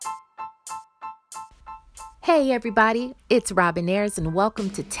Hey everybody, it's Robin Ayers and welcome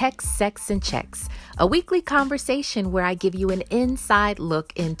to Text, Sex, and Checks, a weekly conversation where I give you an inside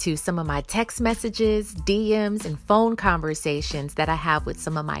look into some of my text messages, DMs, and phone conversations that I have with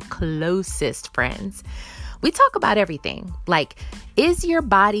some of my closest friends. We talk about everything, like, is your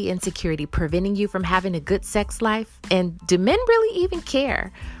body insecurity preventing you from having a good sex life? And do men really even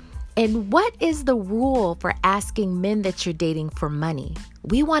care? And what is the rule for asking men that you're dating for money?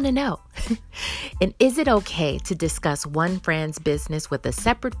 We want to know. And is it okay to discuss one friend's business with a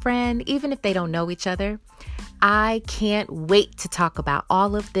separate friend, even if they don't know each other? I can't wait to talk about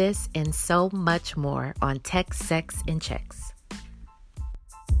all of this and so much more on Text, Sex, and Checks.